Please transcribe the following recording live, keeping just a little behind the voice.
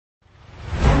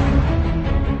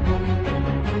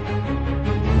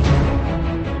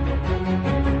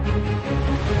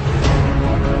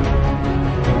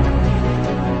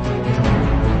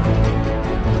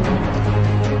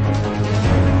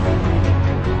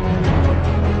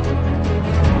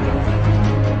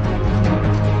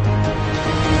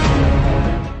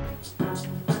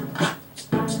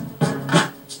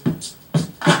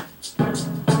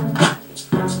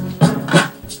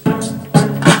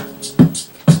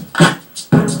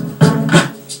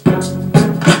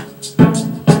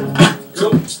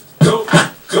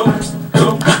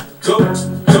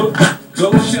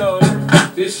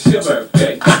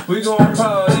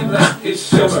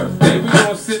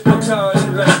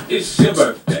It's your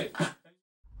birthday.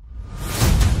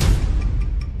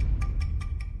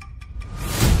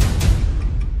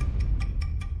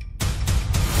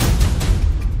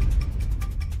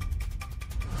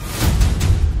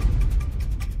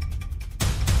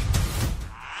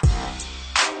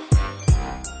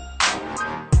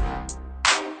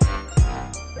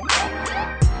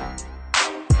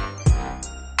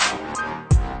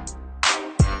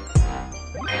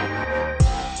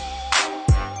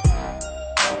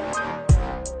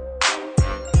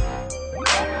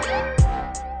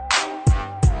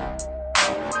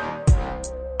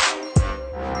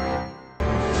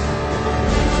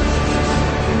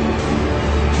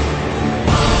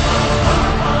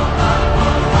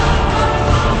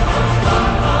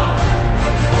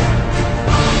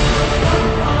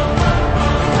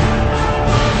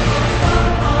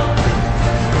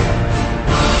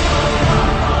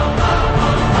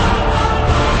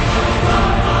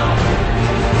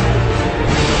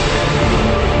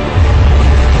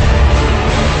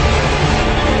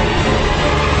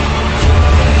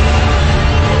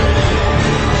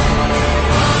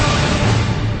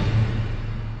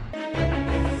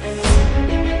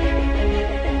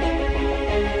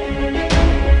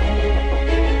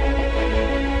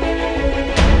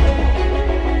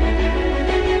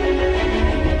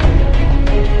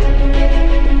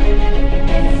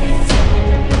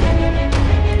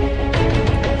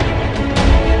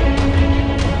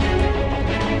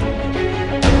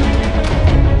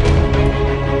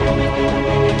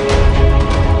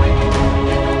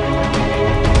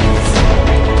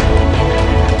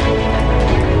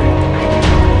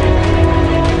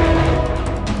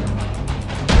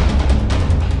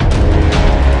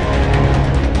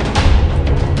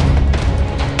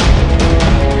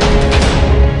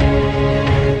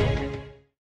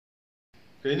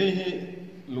 Ini hi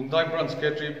Lungdai branch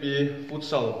KTP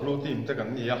futsal blue team te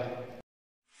kan nia.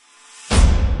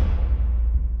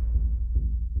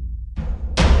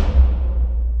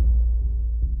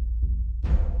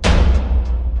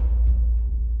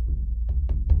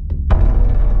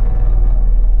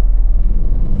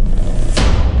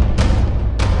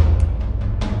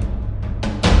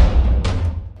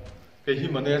 Cái hi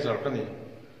manager kan ni.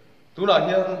 Tu na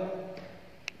hian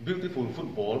beautiful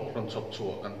football from chop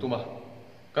chua kan tuma.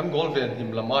 Kan goal ven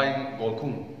him lamai goal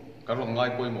khung kan ron ngai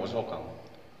poi mo so kang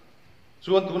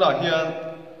chuan tuna hian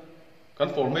kan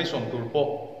formation turpo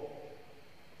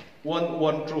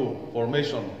 1-1 true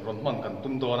formation ron man kan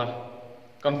tum dona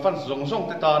kan fan zong zong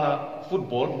te ta na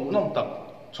football nom tak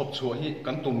chop chua hi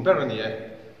kan tum ber ani e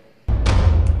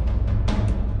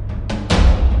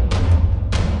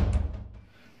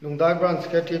Lungdai branch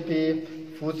KTP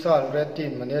futsal red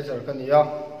team manager kan ya.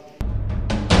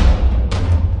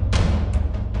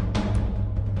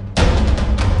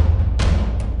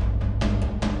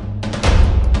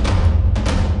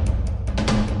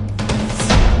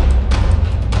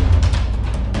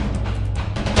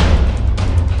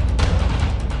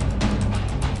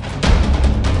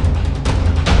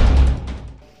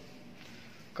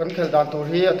 Kan khel dan tur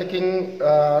hi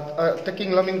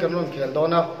attacking lamin kan ron khel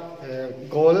dona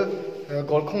goal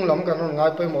khung lam kan ron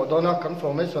ngai poi mo dona kan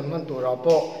formation man tura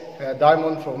po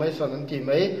diamond formation an ti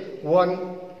mai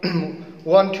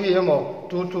 1-3 amo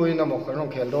 2-2 in amo kan ron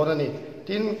khel dona ni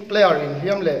tin player in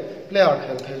hiam le player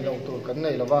khel lo tur kan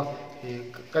nei lawa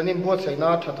kan INBUATSAIHNA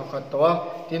thatho khat to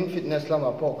tin fitness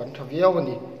lama po kan thaviaw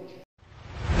ni